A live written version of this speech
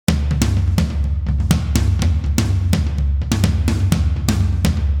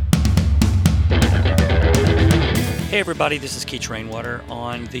Hey everybody, this is Keith Rainwater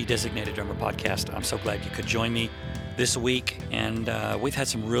on the Designated Drummer Podcast. I'm so glad you could join me this week, and we've had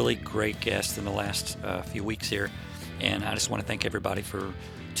some really great guests in the last few weeks here, and I just want to thank everybody for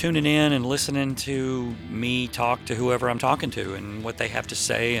tuning in and listening to me talk to whoever I'm talking to and what they have to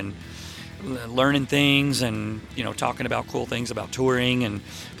say, and learning things, and talking about cool things about touring and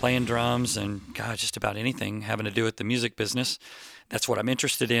playing drums, and God, just about anything having to do with the music business. That's what I'm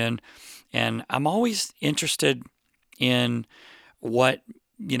interested in, and I'm always interested in what,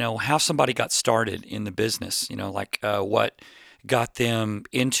 how somebody got started in the business, what got them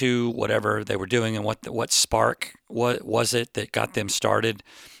into whatever they were doing, and what spark, what was it that got them started,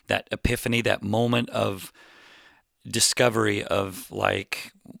 that epiphany, that moment of discovery of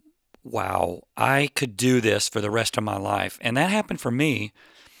like, wow, I could do this for the rest of my life. And that happened for me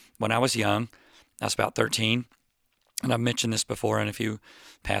when I was young. I was about 13. And I've mentioned this before in a few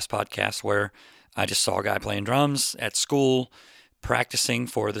past podcasts where I just saw a guy playing drums at school, practicing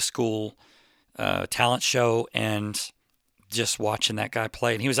for the school talent show, and just watching that guy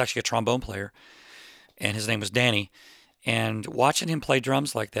play. And he was actually a trombone player, and his name was Danny. And watching him play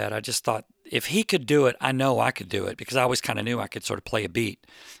drums like that, I just thought, if he could do it, I know I could do it, because I always kind of knew I could sort of play a beat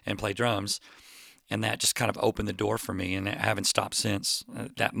and play drums. And that just kind of opened the door for me, and I haven't stopped since.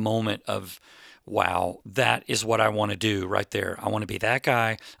 That moment of, wow, that is what I want to do right there. I want to be that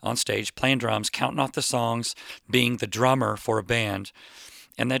guy on stage playing drums, counting off the songs, being the drummer for a band.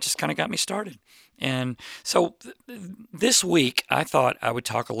 And that just kind of got me started. And so this week, I thought I would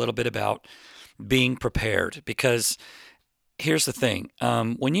talk a little bit about being prepared, because here's the thing.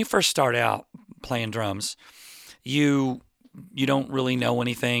 When you first start out playing drums, you don't really know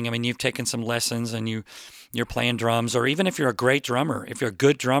anything. I mean, you've taken some lessons and you're playing drums, or even if you're a great drummer, if you're a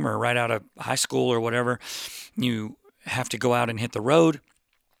good drummer right out of high school or whatever, you have to go out and hit the road,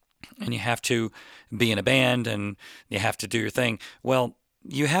 and you have to be in a band, and you have to do your thing. Well,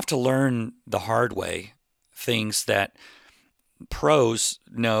 you have to learn the hard way things that pros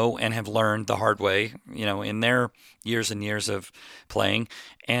know and have learned the hard way, in their years and years of playing.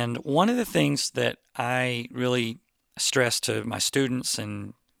 And one of the things that I really stress to my students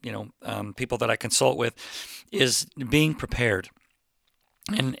and people that I consult with is being prepared.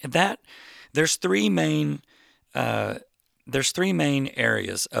 And that there's three main areas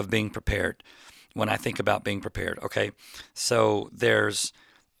of being prepared when I think about being prepared. Okay, so there's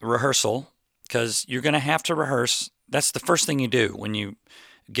rehearsal, because you're going to have to rehearse. That's the first thing you do when you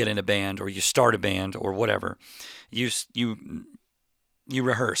get in a band or you start a band or whatever. You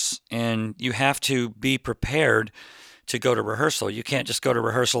rehearse, and you have to be prepared to go to rehearsal. You can't just go to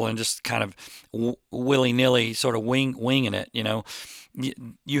rehearsal and just kind of willy-nilly sort of winging it.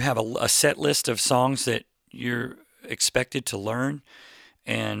 You have a set list of songs that you're expected to learn,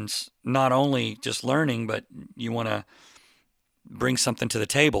 and not only just learning, but you want to bring something to the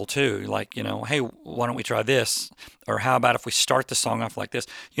table too. Like, hey, why don't we try this? Or how about if we start the song off like this?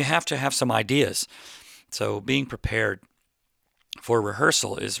 You have to have some ideas. So being prepared for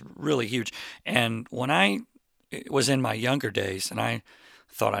rehearsal is really huge. And when I was in my younger days, and I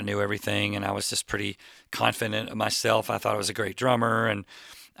thought I knew everything, and I was just pretty confident of myself. I thought I was a great drummer, and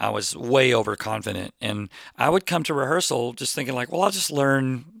I was way overconfident. And I would come to rehearsal just thinking like, well, I'll just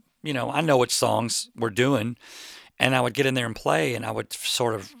learn, I know which songs we're doing. And I would get in there and play, and I would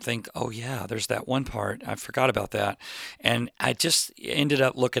sort of think, oh yeah, there's that one part. I forgot about that. And I just ended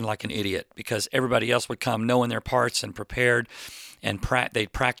up looking like an idiot, because everybody else would come knowing their parts and prepared, and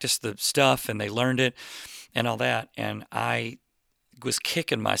they'd practice the stuff, and they learned it and all that. And I was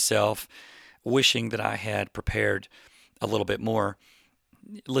kicking myself, wishing that I had prepared a little bit more,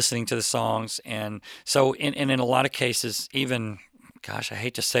 listening to the songs. And so in a lot of cases, even, gosh, I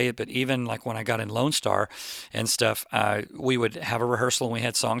hate to say it, but even like when I got in Lone Star and stuff, we would have a rehearsal and we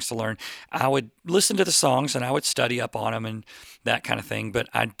had songs to learn. I would listen to the songs and I would study up on them and that kind of thing, but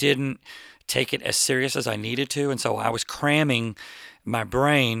I didn't take it as serious as I needed to. And so I was cramming my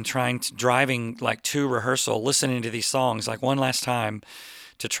brain, driving like to rehearsal, listening to these songs like one last time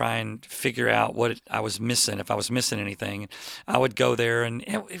to try and figure out what I was missing, if I was missing anything. I would go there and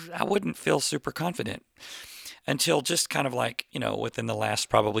I wouldn't feel super confident until just kind of like, within the last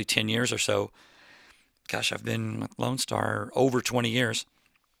probably 10 years or so. Gosh, I've been with Lone Star over 20 years.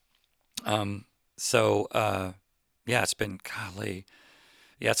 Yeah, it's been, golly,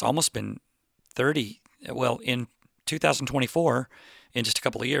 yeah, it's almost been 30. Well, in 2024, in just a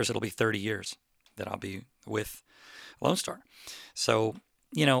couple of years, it'll be 30 years that I'll be with Lone Star. So,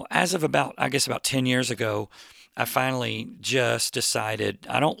 as of about 10 years ago, I finally just decided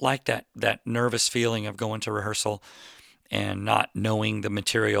I don't like that nervous feeling of going to rehearsal and not knowing the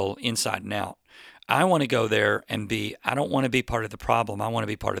material inside and out. I want to go there and I don't want to be part of the problem. I want to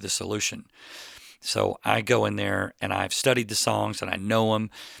be part of the solution. So I go in there and I've studied the songs and I know them.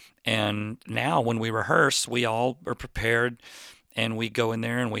 And now when we rehearse, we all are prepared and we go in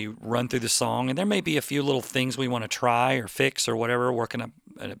there and we run through the song. And there may be a few little things we want to try or fix or whatever, working up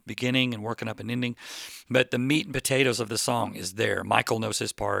at a beginning and working up an ending. But the meat and potatoes of the song is there. Michael knows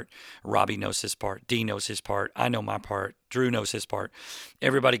his part. Robbie knows his part. Dee knows his part. I know my part. Drew knows his part.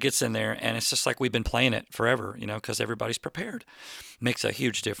 Everybody gets in there and it's just like we've been playing it forever, because everybody's prepared. Makes a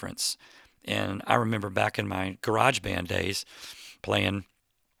huge difference. And I remember back in my garage band days playing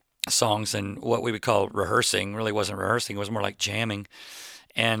songs and what we would call rehearsing. Really wasn't rehearsing, it was more like jamming.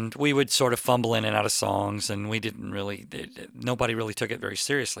 And we would sort of fumble in and out of songs, and nobody really took it very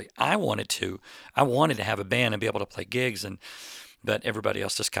seriously. I wanted to have a band and be able to play gigs, but everybody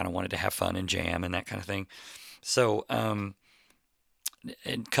else just kind of wanted to have fun and jam and that kind of thing. So, and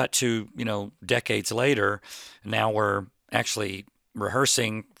cut to, decades later, now we're actually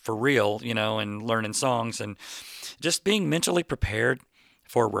rehearsing for real, and learning songs, and just being mentally prepared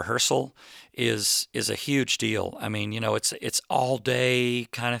for rehearsal is a huge deal. I mean, it's all day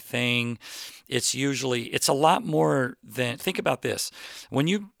kind of thing. It's a lot more than, think about this. When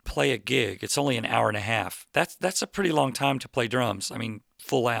you play a gig, it's only an hour and a half. That's a pretty long time to play drums. I mean,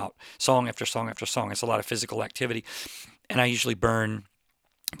 full out, song after song after song. It's a lot of physical activity. And I usually burn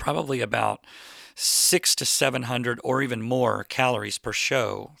probably about 600 to 700 or even more calories per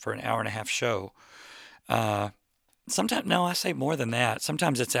show for an hour and a half show. Sometimes, no, I say more than that.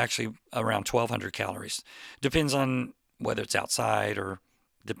 Sometimes it's actually around 1,200 calories. Depends on whether it's outside or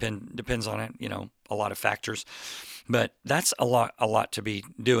depends on it, a lot of factors. But that's a lot to be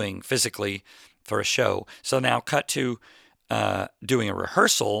doing physically for a show. So now cut to doing a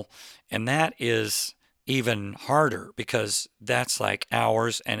rehearsal, and that is even harder because that's like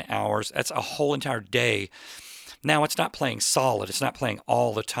hours and hours. That's a whole entire day. Now, it's not playing solid. It's not playing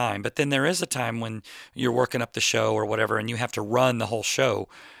all the time. But then there is a time when you're working up the show or whatever, and you have to run the whole show,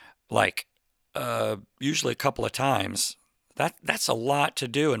 like usually a couple of times. That's a lot to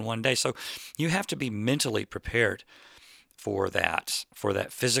do in one day. So you have to be mentally prepared for that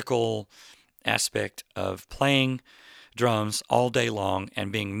physical aspect of playing drums all day long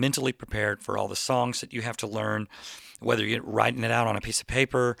and being mentally prepared for all the songs that you have to learn, whether you're writing it out on a piece of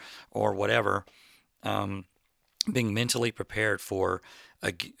paper or whatever. Being mentally prepared for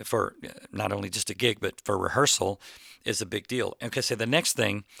not only just a gig, but for rehearsal is a big deal. Okay, so the next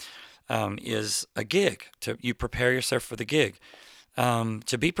thing is a gig. You prepare yourself for the gig.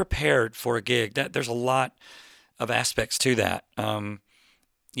 To be prepared for a gig, there's a lot of aspects to that.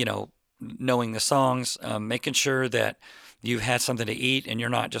 Knowing the songs, making sure that you've had something to eat and you're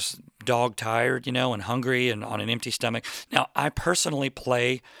not just dog tired, and hungry and on an empty stomach. Now, I personally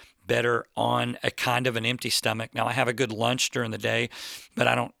play better on a kind of an empty stomach. Now, I have a good lunch during the day, but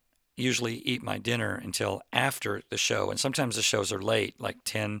I don't usually eat my dinner until after the show. And sometimes the shows are late, like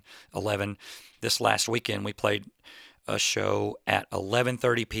 10, 11. This last weekend, we played a show at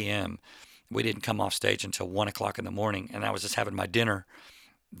 11:30 p.m. We didn't come off stage until 1 o'clock in the morning, and I was just having my dinner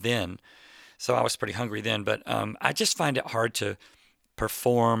then. So I was pretty hungry then. But I just find it hard to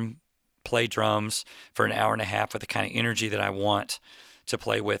play drums for an hour and a half with the kind of energy that I want to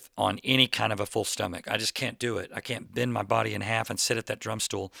play with on any kind of a full stomach. I just can't do it. I can't bend my body in half and sit at that drum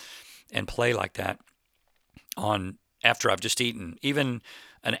stool and play like that after I've just eaten, even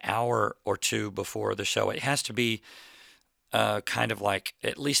an hour or two before the show. It has to be kind of like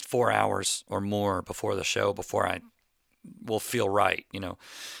at least 4 hours or more before the show before I will feel right,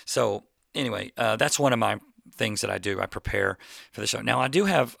 So anyway, that's one of my things that I do. I prepare for the show. Now, I do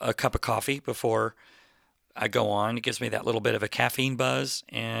have a cup of coffee before I go on. It gives me that little bit of a caffeine buzz,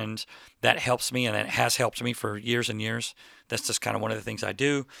 and that helps me, and that has helped me for years and years. That's just kind of one of the things I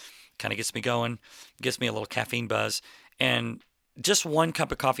do. Kind of gets me going, gives me a little caffeine buzz, and just one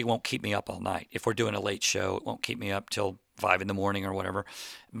cup of coffee won't keep me up all night. If we're doing a late show, it won't keep me up till 5 in the morning or whatever.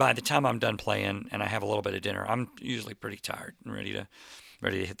 By the time I'm done playing and I have a little bit of dinner, I'm usually pretty tired and ready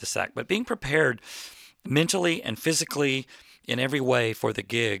to hit the sack. But being prepared mentally and physically in every way for the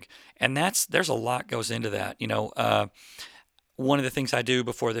gig, and there's a lot goes into that. One of the things I do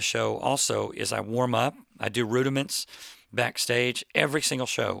before the show also is I warm up. I do rudiments backstage every single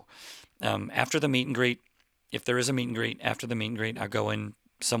show. After the meet and greet, if there is a meet and greet, after the meet and greet, I go in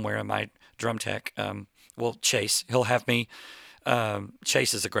somewhere and my drum tech, Chase, he'll have me.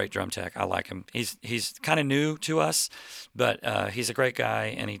 Chase is a great drum tech. I like him. He's kind of new to us, but he's a great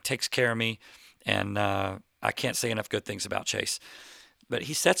guy and he takes care of me. And I can't say enough good things about Chase. But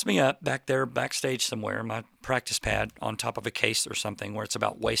he sets me up back there backstage somewhere, my practice pad on top of a case or something where it's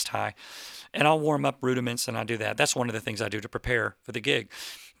about waist high. And I'll warm up rudiments and I do that. That's one of the things I do to prepare for the gig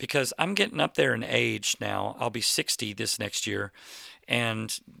because I'm getting up there in age now. I'll be 60 this next year.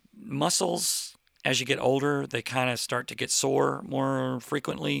 And muscles, as you get older, they kind of start to get sore more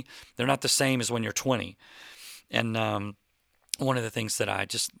frequently. They're not the same as when you're 20. And one of the things that I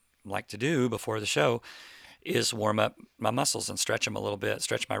just like to do before the show is warm up my muscles and stretch them a little bit,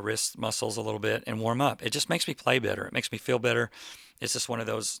 stretch my wrist muscles a little bit and warm up. It just makes me play better. It makes me feel better. It's just one of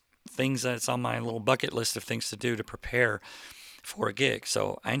those things that's on my little bucket list of things to do to prepare for a gig.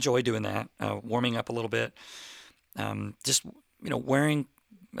 So I enjoy doing that, warming up a little bit. Just, wearing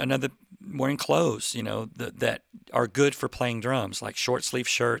clothes, that are good for playing drums, like short sleeve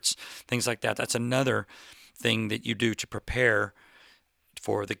shirts, things like that. That's another thing that you do to prepare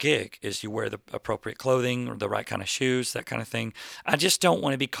for the gig is you wear the appropriate clothing or the right kind of shoes, that kind of thing. I just don't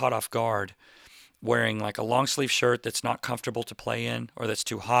want to be caught off guard wearing like a long sleeve shirt that's not comfortable to play in or that's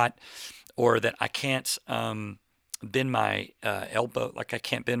too hot or that I can't bend my elbow, like I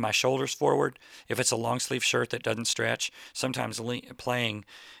can't bend my shoulders forward. If it's a long sleeve shirt that doesn't stretch, sometimes playing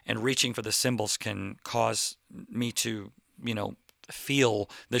and reaching for the cymbals can cause me to, feel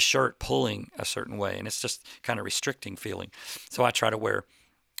the shirt pulling a certain way, and it's just kind of restricting feeling. So I try to wear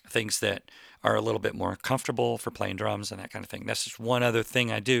things that are a little bit more comfortable for playing drums and that kind of thing. That's just one other thing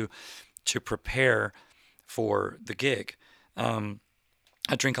I do to prepare for the gig. I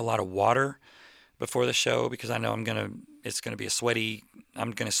drink a lot of water before the show because I know it's gonna be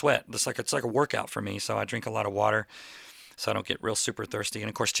I'm gonna sweat. It's like a workout for me. So I drink a lot of water so I don't get real super thirsty. And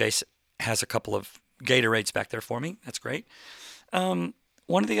of course, Chase has a couple of Gatorades back there for me. That's great. One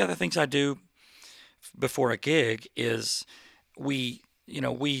of the other things I do before a gig is we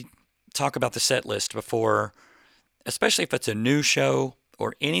talk about the set list before, especially if it's a new show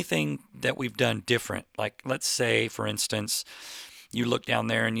or anything that we've done different. Like, let's say, for instance, you look down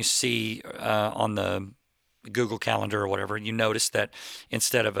there and you see on the Google Calendar or whatever, you notice that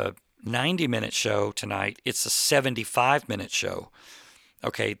instead of a 90-minute show tonight, it's a 75-minute show.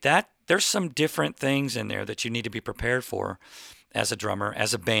 Okay, there's some different things in there that you need to be prepared for as a drummer,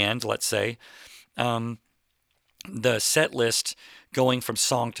 as a band, let's say. The set list going from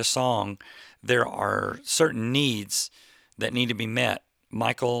song to song, there are certain needs that need to be met.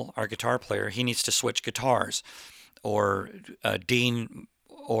 Michael, our guitar player, he needs to switch guitars, or Dean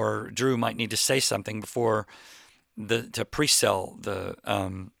or Drew might need to say something before to pre-sell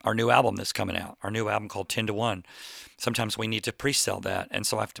our new album that's coming out, our new album called 10 to 1. Sometimes we need to pre-sell that, and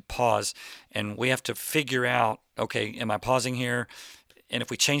so I have to pause, and we have to figure out, okay, am I pausing here? And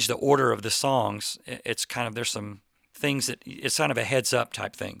if we change the order of the songs, it's kind of, there's some things that, it's kind of a heads up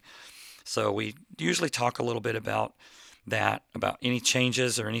type thing. So we usually talk a little bit about that, about any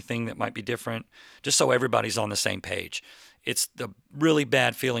changes or anything that might be different, just so everybody's on the same page. It's the really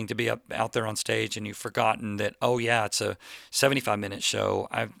bad feeling to be out there on stage and you've forgotten that, oh yeah, it's a 75-minute show.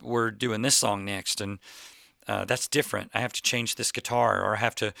 We're doing this song next, and that's different. I have to change this guitar, or I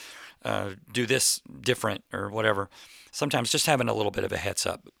have to do this different, or whatever. Sometimes just having a little bit of a heads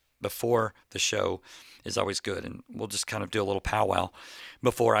up before the show is always good, and we'll just kind of do a little powwow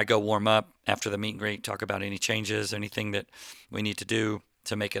before I go warm up after the meet and greet, talk about any changes, anything that we need to do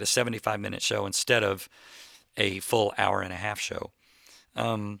to make it a 75-minute show instead of a full hour and a half show.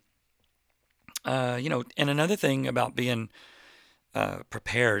 And another thing about being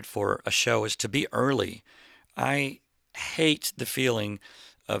prepared for a show is to be early. I hate the feeling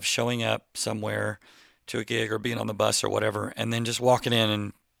of showing up somewhere to a gig or being on the bus or whatever, and then just walking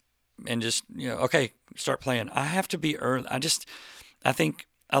in and just, okay, start playing. I have to be early. I think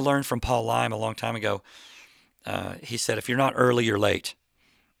I learned from Paul Lime a long time ago. He said, if you're not early, you're late.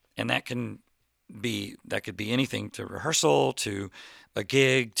 And that could be anything, to rehearsal, to a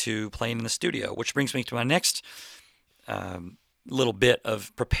gig, to playing in the studio, which brings me to my next little bit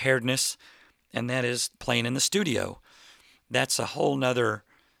of preparedness, and that is playing in the studio. That's a whole nother,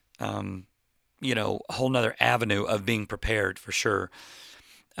 avenue of being prepared, for sure.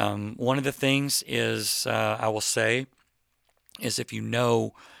 One of the things is, I will say, is if you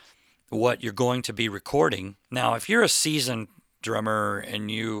know what you're going to be recording. Now, if you're a seasoned drummer and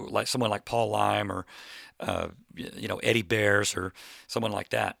you like someone like Paul Lime or Eddie Bears or someone like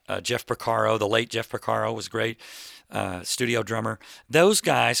that, Jeff Porcaro, the late Jeff Porcaro was great, studio drummer. Those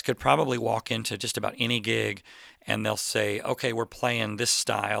guys could probably walk into just about any gig and they'll say, okay, we're playing this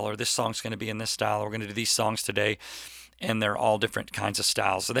style, or this song's going to be in this style, or we're going to do these songs today, and they're all different kinds of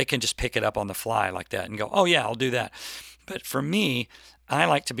styles. So they can just pick it up on the fly like that and go, oh yeah, I'll do that. But for me, I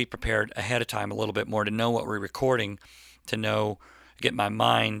like to be prepared ahead of time a little bit more, to know what we're recording, to know get my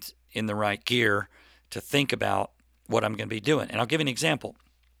mind in the right gear to think about what I'm going to be doing. And I'll give you an example.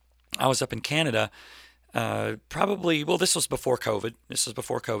 I was up in Canada, this was before COVID. This was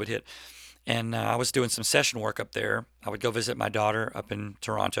before COVID hit. And I was doing some session work up there. I would go visit my daughter up in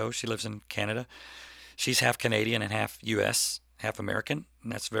Toronto. She lives in Canada. She's half Canadian and half U.S., half American,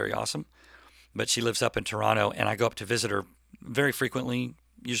 and that's very awesome. But she lives up in Toronto, and I go up to visit her very frequently,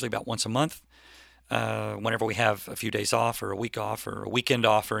 usually about once a month. Whenever we have a few days off or a week off or a weekend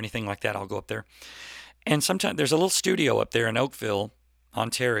off or anything like that, I'll go up there. And sometimes there's a little studio up there in Oakville,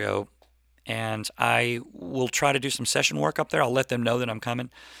 Ontario, and I will try to do some session work up there. I'll let them know that I'm coming.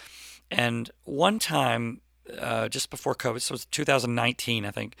 And one time, just before COVID, so it was 2019,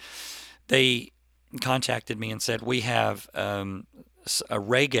 I think, they contacted me and said, we have a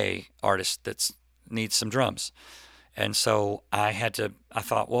reggae artist that needs some drums. And so I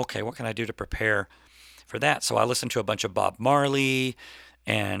thought, well, okay, what can I do to prepare for that? So I listened to a bunch of Bob Marley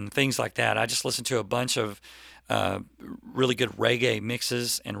and things like that. I just listened to a bunch of really good reggae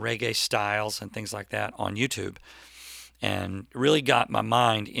mixes and reggae styles and things like that on YouTube, and really got my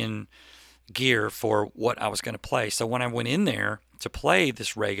mind in gear for what I was going to play. So when I went in there to play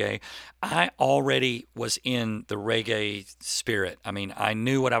this reggae, I already was in the reggae spirit. I mean, I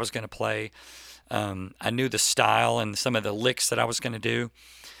knew what I was going to play. I knew the style and some of the licks that I was going to do.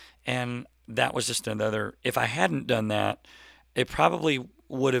 And that was just another, if I hadn't done that, it probably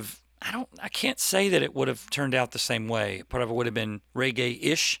would have, I can't say that it would have turned out the same way. It probably would have been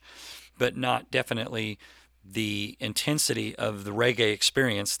reggae-ish, but not definitely the intensity of the reggae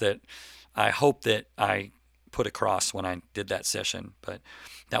experience that I hope that I put across when I did that session. But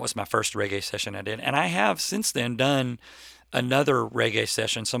that was my first reggae session I did. And I have since then done another reggae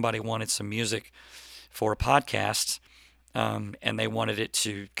session. Somebody wanted some music for a podcast, and they wanted it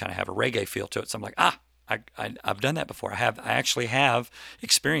to kind of have a reggae feel to it. So I'm like, I've done that before. I actually have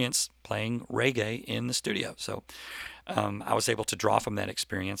experience playing reggae in the studio. So I was able to draw from that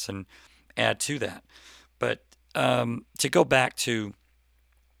experience and add to that. But to go back to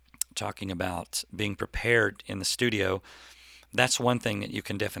talking about being prepared in the studio, that's one thing that you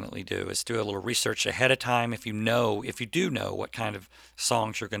can definitely do, is do a little research ahead of time. If you do know what kind of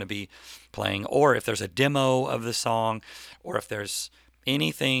songs you're going to be playing, or if there's a demo of the song, or if there's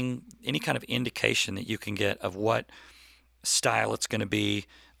any kind of indication that you can get of what style it's going to be,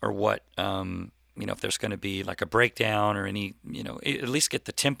 or what, if there's going to be like a breakdown or any, at least get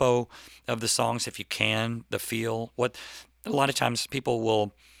the tempo of the songs if you can, the feel. A lot of times people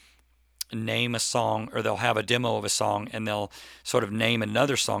will name a song, or they'll have a demo of a song and they'll sort of name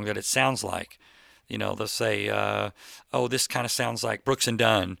another song that it sounds like. They'll say, this kind of sounds like Brooks and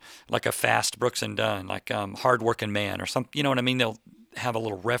Dunn, like a fast Brooks and Dunn, like Hard Working Man or something. You know what I mean? They'll have a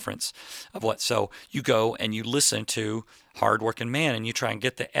little reference of what. So you go and you listen to Hard Working Man and you try and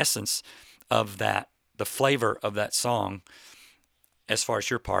get the essence of that, the flavor of that song, as far as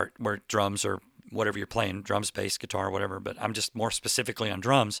your part, where drums or whatever you're playing, drums, bass, guitar, whatever, but I'm just more specifically on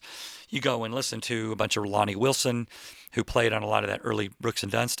drums. You go and listen to a bunch of Lonnie Wilson, who played on a lot of that early Brooks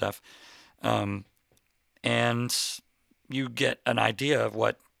and Dunn stuff, and you get an idea of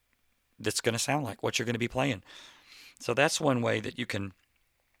what that's going to sound like, what you're going to be playing. So that's one way that you can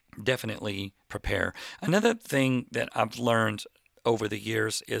definitely prepare. Another thing that I've learned over the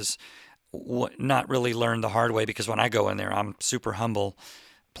years is not really learned the hard way, because when I go in there, I'm super humble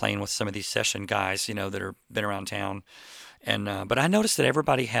playing with some of these session guys, that are been around town. And but I noticed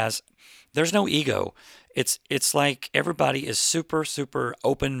that there's no ego. It's like everybody is super, super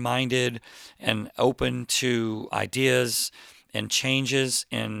open-minded and open to ideas and changes,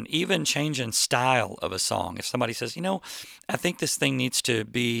 and even change in style of a song. If somebody says, I think this thing needs to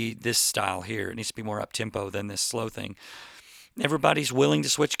be this style here, it needs to be more up-tempo than this slow thing. Everybody's willing to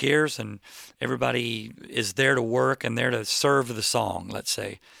switch gears, and everybody is there to work and there to serve the song, let's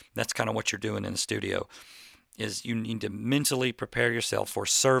say. That's kind of what you're doing in the studio, is you need to mentally prepare yourself for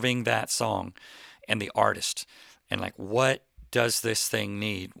serving that song and the artist. And like, what does this thing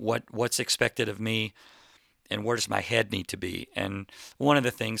need? What's expected of me, and where does my head need to be? And one of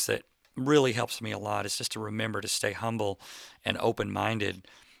the things that really helps me a lot is just to remember to stay humble and open-minded,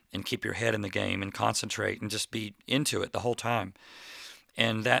 and keep your head in the game and concentrate and just be into it the whole time.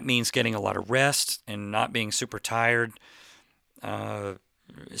 And that means getting a lot of rest and not being super tired,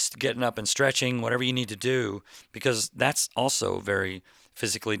 getting up and stretching, whatever you need to do, because that's also very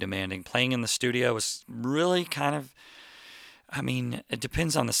physically demanding. Playing in the studio is really kind of, it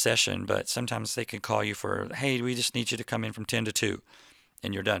depends on the session, but sometimes they can call you for, hey, we just need you to come in from 10 to 2,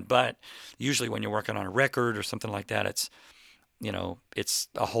 and you're done. But usually when you're working on a record or something like that, it's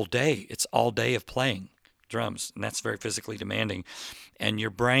a whole day. It's all day of playing, drums, and that's very physically demanding. And your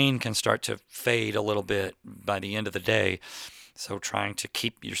brain can start to fade a little bit by the end of the day. So trying to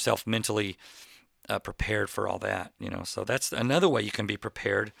keep yourself mentally prepared for all that, So that's another way you can be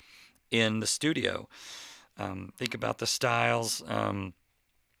prepared in the studio. Think about the styles.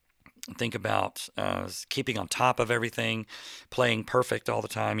 Think about keeping on top of everything, playing perfect all the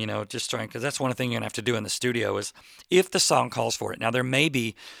time, just trying, because that's one thing you're going to have to do in the studio is if the song calls for it. Now, there may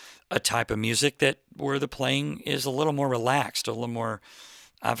be a type of music that where the playing is a little more relaxed, a little more.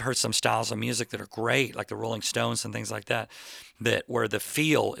 I've heard some styles of music that are great, like the Rolling Stones and things like that, that where the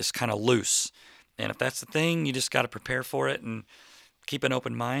feel is kind of loose. And if that's the thing, you just got to prepare for it and keep an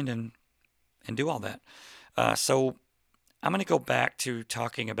open mind and do all that. So I'm going to go back to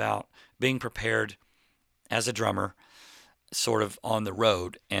talking about being prepared as a drummer, sort of on the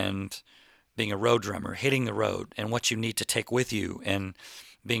road and being a road drummer, hitting the road and what you need to take with you and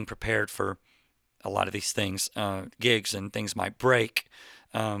being prepared for a lot of these things. Gigs and things might break.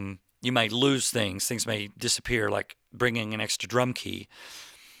 You might lose things. Things may disappear, like bringing an extra drum key.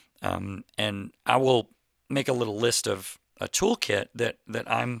 And I will make a little list of a toolkit that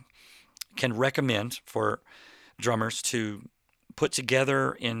I'm can recommend for drummers to put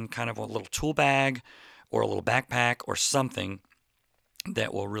together in kind of a little tool bag or a little backpack or something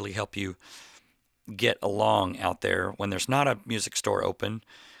that will really help you get along out there when there's not a music store open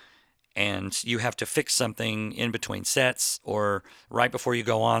and you have to fix something in between sets or right before you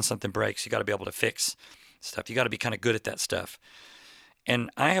go on, something breaks. You got to be able to fix stuff. You got to be kind of good at that stuff. And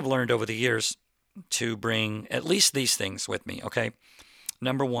I have learned over the years to bring at least these things with me, okay?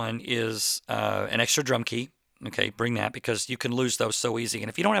 Number one is an extra drum key. Okay, bring that because you can lose those so easy. And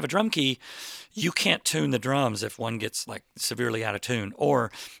if you don't have a drum key, you can't tune the drums if one gets like severely out of tune.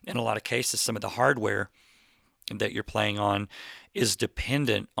 Or in a lot of cases, some of the hardware that you're playing on is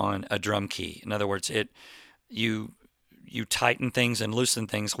dependent on a drum key. In other words, you tighten things and loosen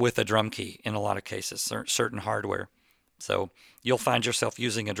things with a drum key in a lot of cases, certain hardware. So you'll find yourself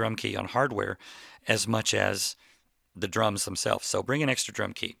using a drum key on hardware as much as the drums themselves. So bring an extra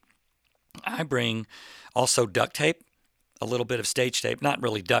drum key. I bring also duct tape, a little bit of stage tape, not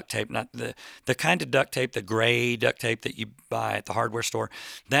really duct tape, not the kind of duct tape, the gray duct tape that you buy at the hardware store.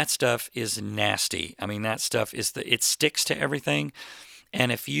 That stuff is nasty. I mean, that stuff it sticks to everything.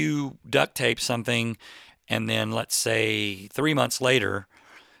 And if you duct tape something and then let's say 3 months later,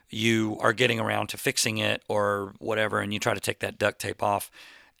 you are getting around to fixing it or whatever, and you try to take that duct tape off,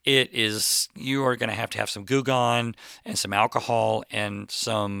 you are going to have some Goo Gone and some alcohol and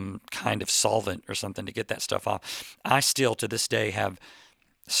some kind of solvent or something to get that stuff off. I still to this day have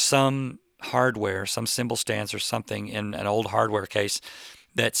some hardware, some cymbal stands or something in an old hardware case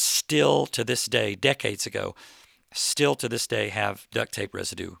that still to this day, decades ago, still to this day have duct tape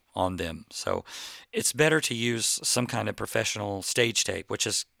residue on them. So it's better to use some kind of professional stage tape, which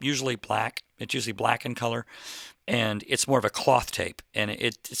is usually black. It's usually black in color. And it's more of a cloth tape, and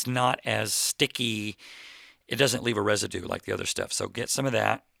it's not as sticky. It doesn't leave a residue like the other stuff. So get some of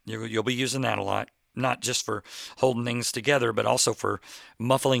that. You'll be using that a lot, not just for holding things together, but also for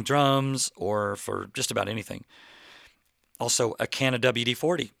muffling drums or for just about anything. Also, a can of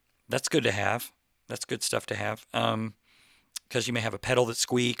WD-40. That's good to have. That's good stuff to have. Because you may have a pedal that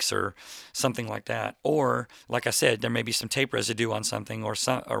squeaks or something like that. Or, like I said, there may be some tape residue on something or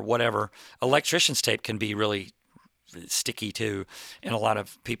whatever. Electrician's tape can be really sticky too, and a lot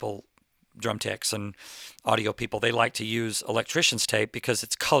of people, drum techs and audio people, they like to use electrician's tape because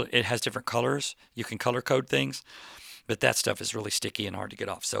it has different colors. You can color code things, but that stuff is really sticky and hard to get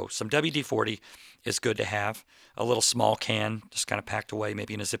off. So some WD-40 is good to have. A little small can, just kind of packed away,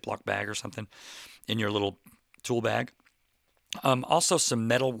 maybe in a Ziploc bag or something, in your little tool bag. Also some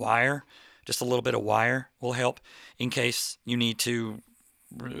metal wire, just a little bit of wire will help in case you need to,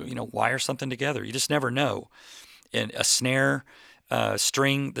 wire something together. You just never know. And a snare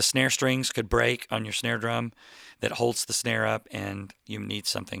string, the snare strings could break on your snare drum that holds the snare up, and you need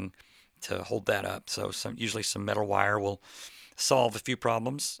something to hold that up. So usually some metal wire will solve a few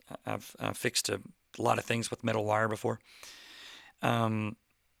problems. I've fixed a lot of things with metal wire before.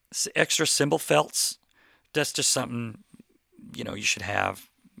 Extra cymbal felts, that's just something, you should have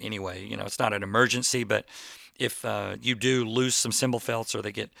anyway. It's not an emergency, but if you do lose some cymbal felts or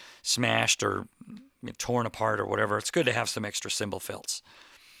they get smashed or torn apart or whatever, it's good to have some extra cymbal felts.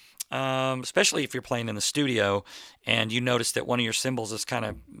 Especially if you're playing in the studio and you notice that one of your cymbals is kind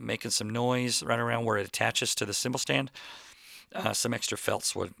of making some noise right around where it attaches to the cymbal stand. Some extra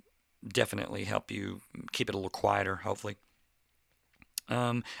felts would definitely help you keep it a little quieter, hopefully.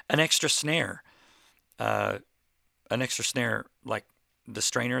 An extra snare. Like the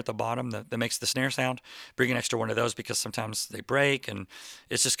strainer at the bottom that makes the snare sound. Bring an extra one of those because sometimes they break, and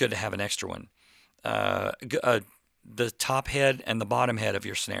it's just good to have an extra one. The top head and the bottom head of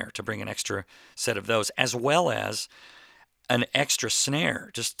your snare, to bring an extra set of those, as well as an extra snare,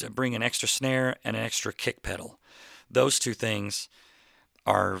 just to bring an extra snare and an extra kick pedal. Those two things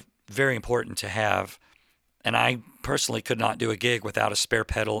are very important to have. And I personally could not do a gig without a spare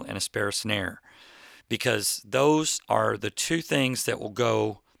pedal and a spare snare, because those are the two things that will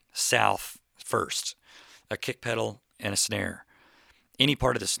go south first: a kick pedal and a snare. Any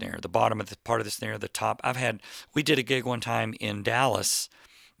part of the snare, the bottom of the part of the snare, the top. We did a gig one time in Dallas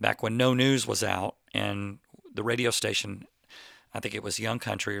back when No News was out, and the radio station, I think it was Young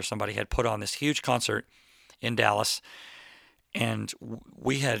Country or somebody, had put on this huge concert in Dallas. And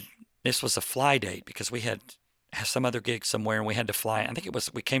this was a fly date because we had some other gig somewhere and we had to fly. I think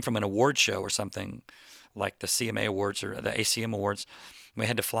we came from an award show or something like the CMA Awards or the ACM Awards. We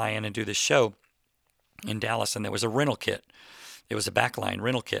had to fly in and do this show in Dallas, and there was a rental kit. It was a backline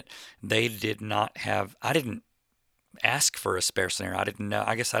rental kit. They did not have, I didn't ask for a spare snare. I didn't know.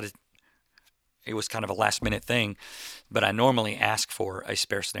 I guess it was kind of a last minute thing, but I normally ask for a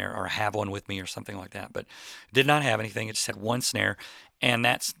spare snare or have one with me or something like that, but did not have anything. It just had one snare, and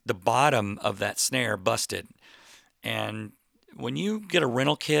that's the bottom of that snare busted. And when you get a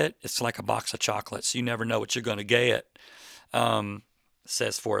rental kit, it's like a box of chocolates. You never know what you're going to get,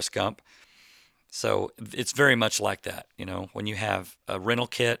 says Forrest Gump. So it's very much like that, when you have a rental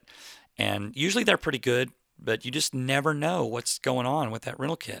kit, and usually they're pretty good, but you just never know what's going on with that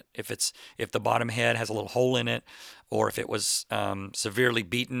rental kit. If the bottom head has a little hole in it, or if it was severely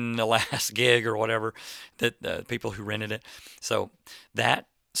beaten the last gig or whatever, that the people who rented it. So that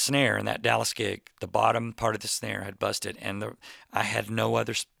snare in that Dallas gig, the bottom part of the snare had busted, and I had no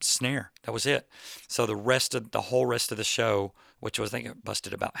other snare. That was it. So the whole rest of the show, which was, I think it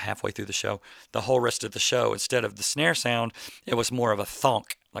busted about halfway through the show, the whole rest of the show, instead of the snare sound, it was more of a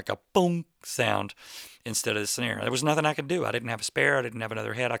thunk, like a boom sound instead of the snare. There was nothing I could do. I didn't have a spare. I didn't have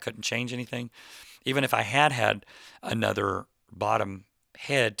another head. I couldn't change anything. Even if I had another bottom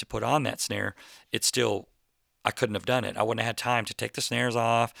head to put on that snare, I couldn't have done it. I wouldn't have had time to take the snares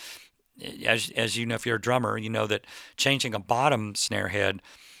off. As you know, if you're a drummer, you know that changing a bottom snare head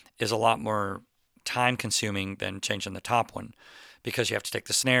is a lot more time consuming than changing the top one, because you have to take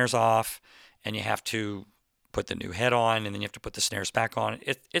the snares off and you have to put the new head on, and then you have to put the snares back on.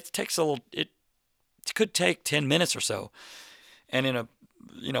 It takes it could take 10 minutes or so. And in a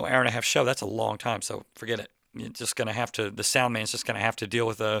hour and a half show, that's a long time. So forget it. You're just going to have to, the sound man's just going to have to deal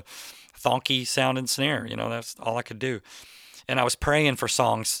with a thonky sounding snare. That's all I could do. And I was praying for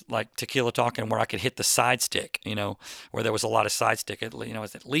songs like Tequila Talking where I could hit the side stick, where there was a lot of side stick. At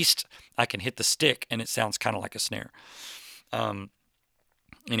least I can hit the stick and it sounds kind of like a snare.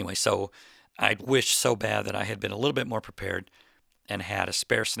 Anyway, so I wish so bad that I had been a little bit more prepared and had a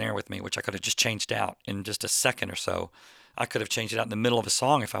spare snare with me, which I could have just changed out in just a second or so. I could have changed it out in the middle of a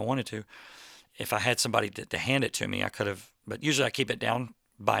song if I wanted to. If I had somebody to hand it to me, I could have. But usually I keep it down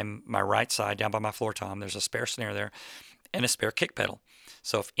by my right side, down by my floor tom. There's a spare snare there and a spare kick pedal.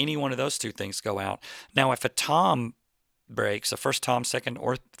 So if any one of those two things go out. Now, if a tom breaks, a first tom, second,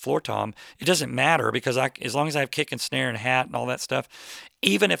 or floor tom, it doesn't matter, because as long as I have kick and snare and hat and all that stuff,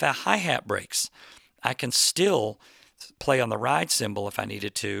 even if a hi-hat breaks, I can still play on the ride cymbal if I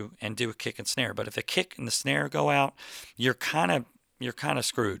needed to and do a kick and snare. But if the kick and the snare go out, you're kind of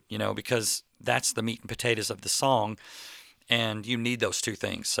screwed, because that's the meat and potatoes of the song, and you need those two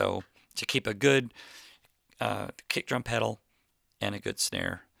things. So to keep a good kick drum pedal and a good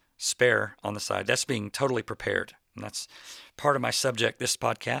snare spare on the side, that's being totally prepared. And that's part of my subject this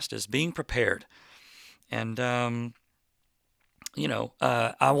podcast, is being prepared. And I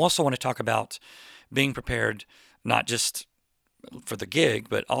also want to talk about being prepared, not just for the gig,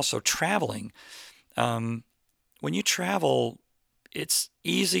 but also traveling. When you travel, it's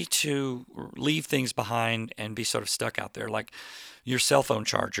easy to leave things behind and be sort of stuck out there, like your cell phone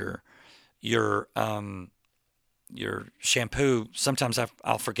charger, your shampoo. Sometimes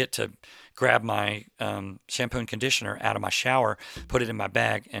I'll forget to grab my shampoo and conditioner out of my shower, put it in my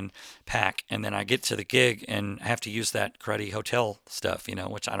bag and pack, and then I get to the gig and have to use that cruddy hotel stuff,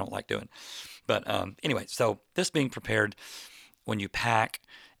 which I don't like doing. But anyway, so this being prepared when you pack.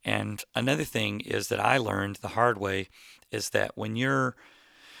 And another thing is that I learned the hard way is that when you're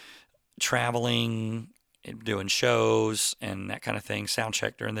traveling, doing shows and that kind of thing, sound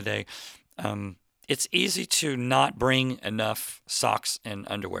check during the day, it's easy to not bring enough socks and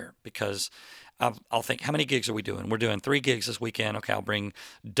underwear, because I'll think, how many gigs are we doing? We're doing 3 gigs this weekend. Okay, I'll bring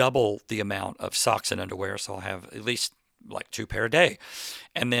double the amount of socks and underwear, so I'll have at least like 2 pair a day.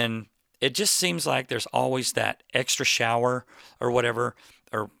 And then it just seems like there's always that extra shower or whatever,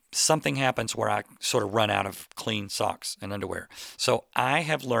 or something happens where I sort of run out of clean socks and underwear. So I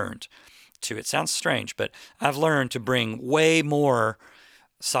have learned to, it sounds strange, but I've learned to bring way more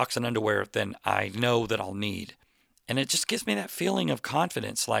socks and underwear than I know that I'll need. And it just gives me that feeling of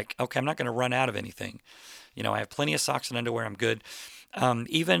confidence, like, okay, I'm not going to run out of anything. I have plenty of socks and underwear. I'm good.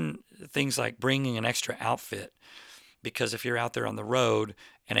 Even things like bringing an extra outfit, because if you're out there on the road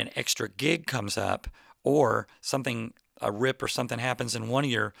and an extra gig comes up, or something, a rip or something happens in one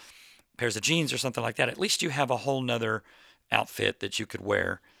of your pairs of jeans or something like that, at least you have a whole nother outfit that you could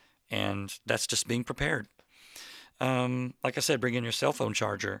wear. And that's just being prepared. Like I said, bring in your cell phone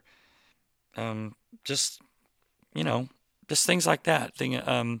charger. Just, just things like that.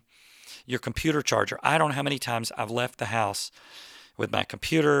 Your computer charger. I don't know how many times I've left the house with my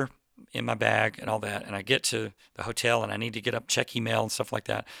computer in my bag and all that, and I get to the hotel and I need to get up, check email and stuff like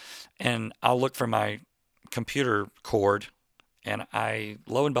that, and I'll look for my computer cord, and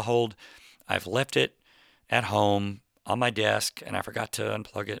lo and behold, I've left it at home on my desk, and I forgot to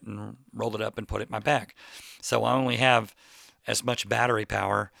unplug it and roll it up and put it in my bag. So I only have as much battery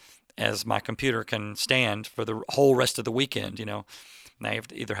power as my computer can stand for the whole rest of the weekend, And I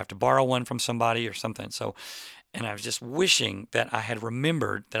either have to borrow one from somebody or something. So, and I was just wishing that I had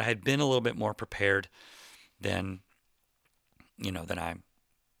remembered that I had been a little bit more prepared than, than I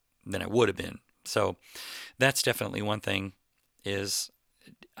would have been. So that's definitely one thing. Is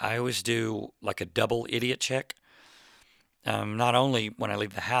I always do like a double idiot check. Not only when I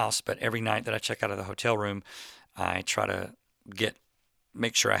leave the house, but every night that I check out of the hotel room, I try to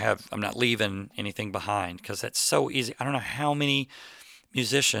make sure I'm not leaving anything behind, because that's so easy. I don't know how many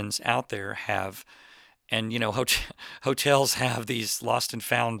musicians out there have, and hotels have these lost and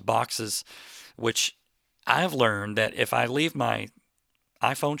found boxes, which I've learned that if I leave my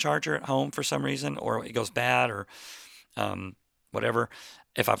iPhone charger at home for some reason, or it goes bad, or whatever,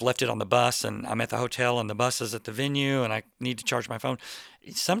 if I've left it on the bus and I'm at the hotel and the bus is at the venue and I need to charge my phone,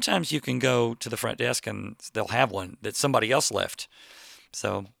 sometimes you can go to the front desk and they'll have one that somebody else left.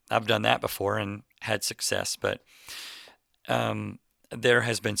 So I've done that before and had success. But there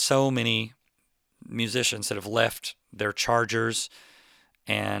has been so many musicians that have left their chargers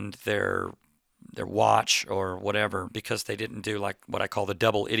and their watch or whatever because they didn't do like what I call the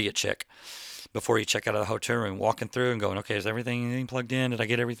double idiot check before you check out of the hotel room, walking through and going, okay, is anything plugged in? Did I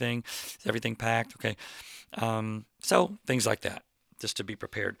get everything? Is everything packed? Okay. So things like that, just to be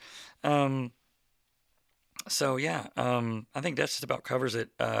prepared. So yeah, I think that just about covers it.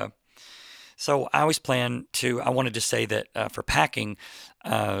 So I always I wanted to say that for packing,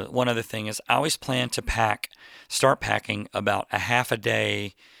 one other thing is I always plan to start packing about a half a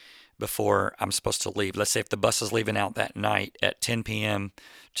day before I'm supposed to leave. Let's say if the bus is leaving out that night at 10 p.m.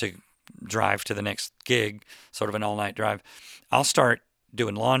 to drive to the next gig, sort of an all-night drive, I'll start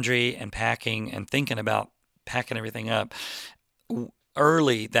doing laundry and packing and thinking about packing everything up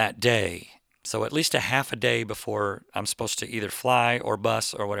early that day. So at least a half a day before I'm supposed to either fly or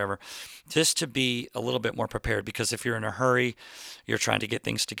bus or whatever, just to be a little bit more prepared. Because if you're in a hurry, you're trying to get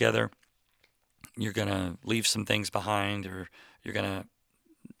things together, you're going to leave some things behind, or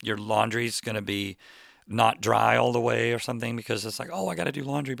your laundry's going to be not dry all the way or something, because it's like, oh, I got to do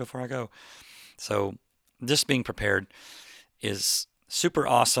laundry before I go. So just being prepared is super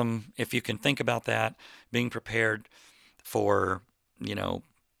awesome. If you can think about that, being prepared for,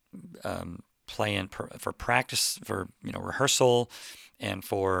 playing for practice, for, rehearsal, and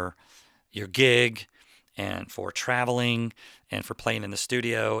for your gig, and for traveling, and for playing in the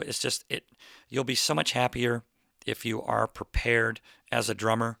studio. It's just, you'll be so much happier if you are prepared as a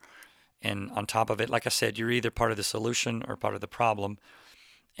drummer. And on top of it, like I said, you're either part of the solution or part of the problem.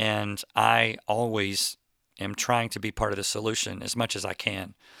 And I always am trying to be part of the solution as much as I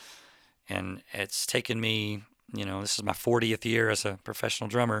can. And it's taken me, this is my 40th year as a professional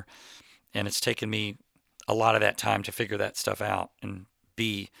drummer, and it's taken me a lot of that time to figure that stuff out and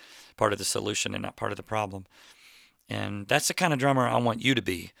be part of the solution and not part of the problem. And that's the kind of drummer I want you to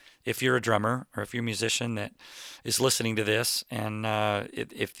be. If you're a drummer or if you're a musician that is listening to this, and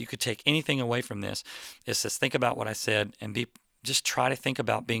if you could take anything away from this, it's just think about what I said and just try to think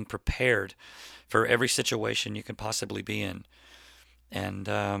about being prepared for every situation you can possibly be in. And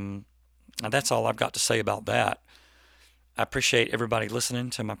that's all I've got to say about that. I appreciate everybody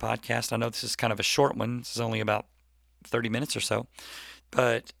listening to my podcast. I know this is kind of a short one. This is only about 30 minutes or so,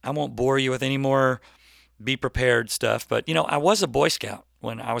 but I won't bore you with any more be prepared stuff. But, I was a Boy Scout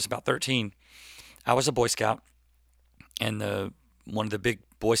when I was about 13. I was a Boy Scout, and one of the big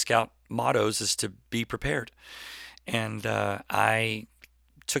Boy Scout mottos is to be prepared. And I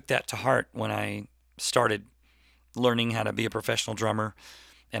took that to heart when I started learning how to be a professional drummer.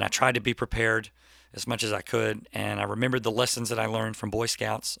 And I tried to be prepared as much as I could. And I remembered the lessons that I learned from Boy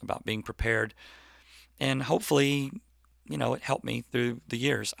Scouts about being prepared. And hopefully, it helped me through the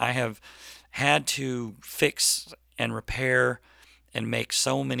years. I have had to fix and repair and make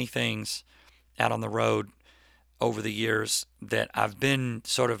so many things out on the road over the years that I've been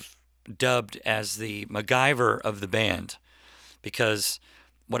sort of dubbed as the MacGyver of the band, because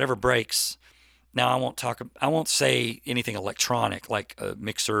whatever breaks. Now I won't say anything electronic like a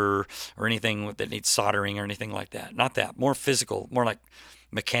mixer or anything that needs soldering or anything like that. Not that. More physical, more like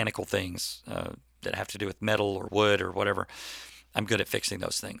mechanical things that have to do with metal or wood or whatever. I'm good at fixing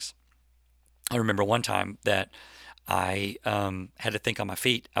those things. I remember one time that I had to think on my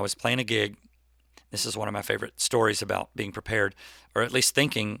feet. I was playing a gig. This is one of my favorite stories about being prepared, or at least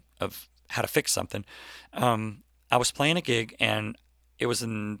thinking of how to fix something. I was playing a gig, and it was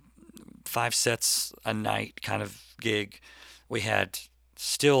in 5 sets a night kind of gig. We had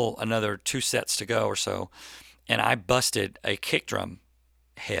still another 2 sets to go or so, and I busted a kick drum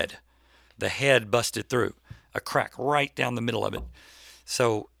head. The head busted through, a crack right down the middle of it.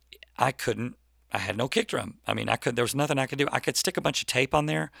 So I couldn't. I had no kick drum. I mean, there was nothing I could do. I could stick a bunch of tape on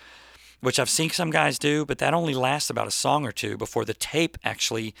there, which I've seen some guys do, but that only lasts about a song or two before the tape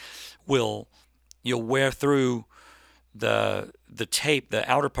actually you'll wear through the tape, the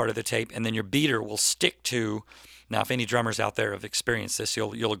outer part of the tape, and then your beater will stick to. Now, if any drummers out there have experienced this,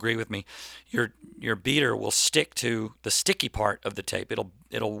 you'll agree with me. Your beater will stick to the sticky part of the tape.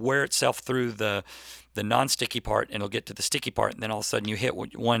 It'll wear itself through the non-sticky part, and it'll get to the sticky part, and then all of a sudden you hit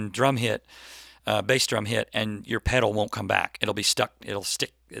one drum hit, bass drum hit, and your pedal won't come back. It'll be stuck. It'll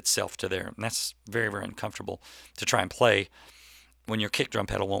stick itself to there, and that's very, very uncomfortable to try and play when your kick drum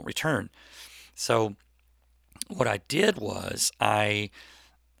pedal won't return. So what I did was I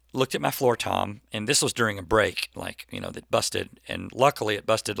looked at my floor tom, and this was during a break, that busted, and luckily it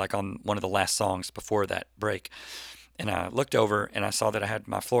busted like on one of the last songs before that break. And I looked over and I saw that I had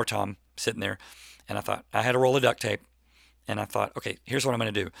my floor tom sitting there, and I thought I had a roll of duct tape, and I thought, okay, here's what I'm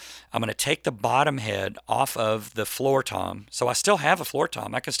going to do. I'm going to take the bottom head off of the floor tom. So I still have a floor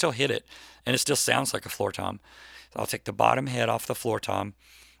tom. I can still hit it, and it still sounds like a floor tom. So I'll take the bottom head off the floor tom,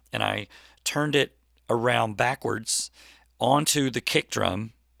 and I turned it around backwards onto the kick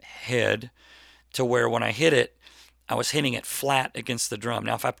drum head to where when I hit it, I was hitting it flat against the drum.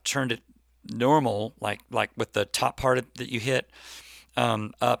 Now, if I turned it normal, like with the top part that you hit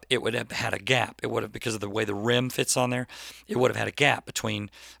up, it would have had a gap. It would have, because of the way the rim fits on there, it would have had a gap between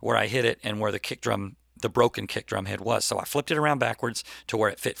where I hit it and where the broken kick drum head was. So I flipped it around backwards to where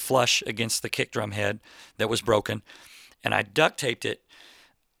it fit flush against the kick drum head that was broken, and I duct taped it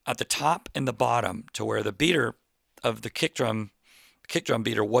at the top and the bottom to where the beater of the kick drum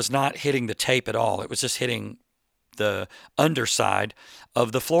beater was not hitting the tape at all. It was just hitting the underside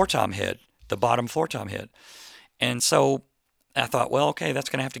of the floor tom head, the bottom floor tom head. And so I thought, well, okay, that's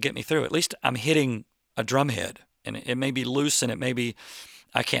going to have to get me through. At least I'm hitting a drum head, and it may be loose, and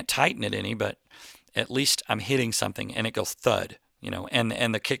I can't tighten it any, but at least I'm hitting something, and it goes thud,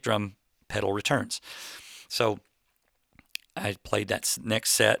 and the kick drum pedal returns. So I played that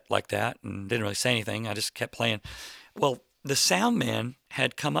next set like that and didn't really say anything. I just kept playing. Well, the sound man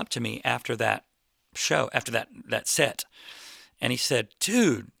had come up to me after that show, after that set, and he said,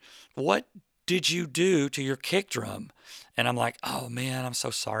 "Dude, what did you do to your kick drum?" And I'm like, "Oh man, I'm so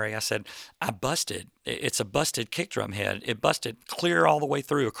sorry." I said, "I busted. It's a busted kick drum head. It busted clear all the way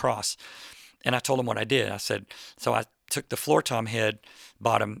through across." And I told him what I did. I said, so I took the floor tom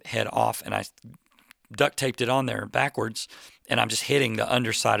bottom head off, and I duct taped it on there backwards, and I'm just hitting the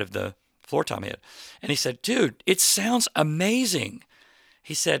underside of the floor tom head. And he said, "Dude, it sounds amazing."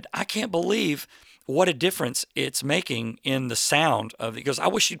 He said, "I can't believe what a difference it's making in the sound of it." He goes, "I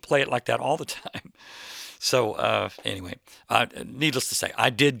wish you'd play it like that all the time." So anyway, needless to say, I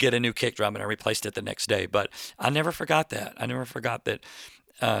did get a new kick drum, and I replaced it the next day. But I never forgot that. I never forgot that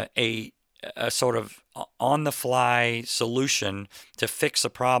a sort of on-the-fly solution to fix a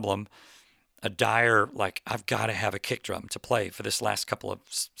problem, a dire, like, I've got to have a kick drum to play for this last couple of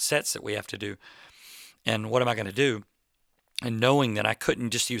sets that we have to do. And what am I going to do? And knowing that I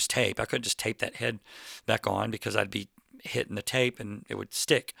couldn't just use tape, I couldn't just tape that head back on because I'd be hitting the tape and it would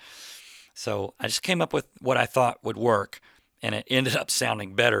stick. So I just came up with what I thought would work, and it ended up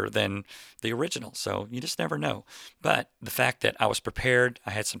sounding better than the original. So you just never know. But the fact that I was prepared,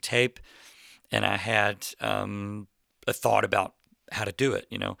 I had some tape, and I had a thought about how to do it,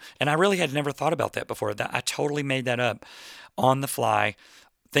 And I really had never thought about that before. That I totally made that up on the fly,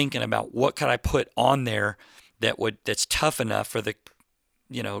 thinking about what could I put on there that's tough enough for the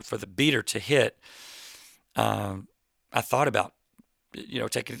beater to hit. I thought about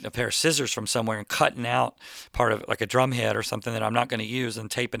taking a pair of scissors from somewhere and cutting out part of like a drum head or something that I'm not going to use and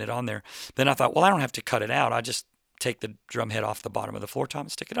taping it on there. Then I thought, well, I don't have to cut it out. I just take the drum head off the bottom of the floor tom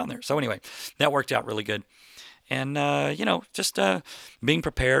and stick it on there. So anyway, that worked out really good. And, just being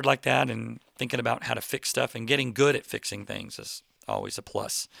prepared like that and thinking about how to fix stuff and getting good at fixing things is always a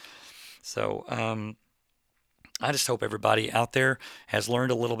plus. So I just hope everybody out there has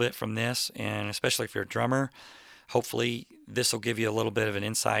learned a little bit from this, and especially if you're a drummer, hopefully this will give you a little bit of an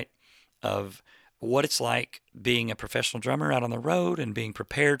insight of what it's like being a professional drummer out on the road and being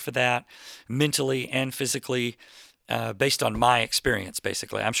prepared for that mentally and physically, based on my experience,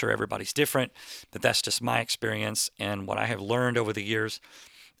 basically. I'm sure everybody's different, but that's just my experience and what I have learned over the years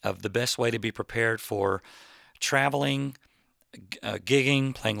of the best way to be prepared for traveling,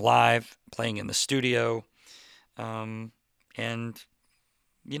 gigging, playing live, playing in the studio, and,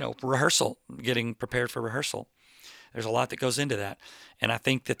 rehearsal, getting prepared for rehearsal. There's a lot that goes into that. And I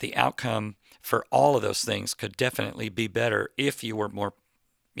think that the outcome for all of those things could definitely be better if you were more,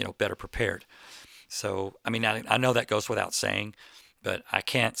 better prepared. So, I mean, I know that goes without saying, but I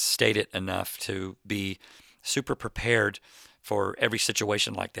can't state it enough to be super prepared for every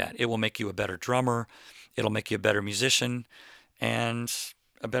situation like that. It will make you a better drummer. It'll make you a better musician and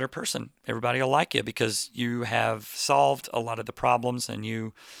a better person. Everybody will like you because you have solved a lot of the problems and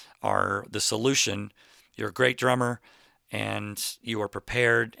you are the solution. You're a great drummer and you are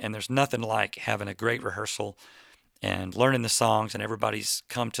prepared, and there's nothing like having a great rehearsal and learning the songs, and everybody's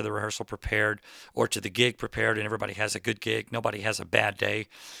come to the rehearsal prepared or to the gig prepared, and everybody has a good gig. Nobody has a bad day,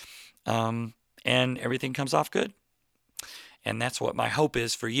 and everything comes off good. And that's what my hope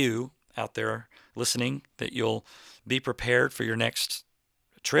is for you out there listening, that you'll be prepared for your next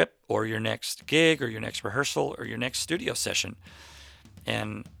trip or your next gig or your next rehearsal or your next studio session.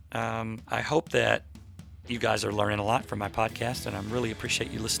 And I hope that you guys are learning a lot from my podcast, and I really appreciate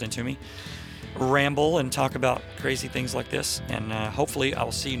you listening to me ramble and talk about crazy things like this. And hopefully I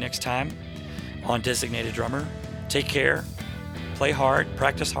will see you next time on Designated Drummer. Take care, play hard,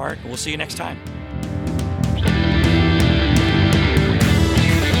 practice hard, and we'll see you next time.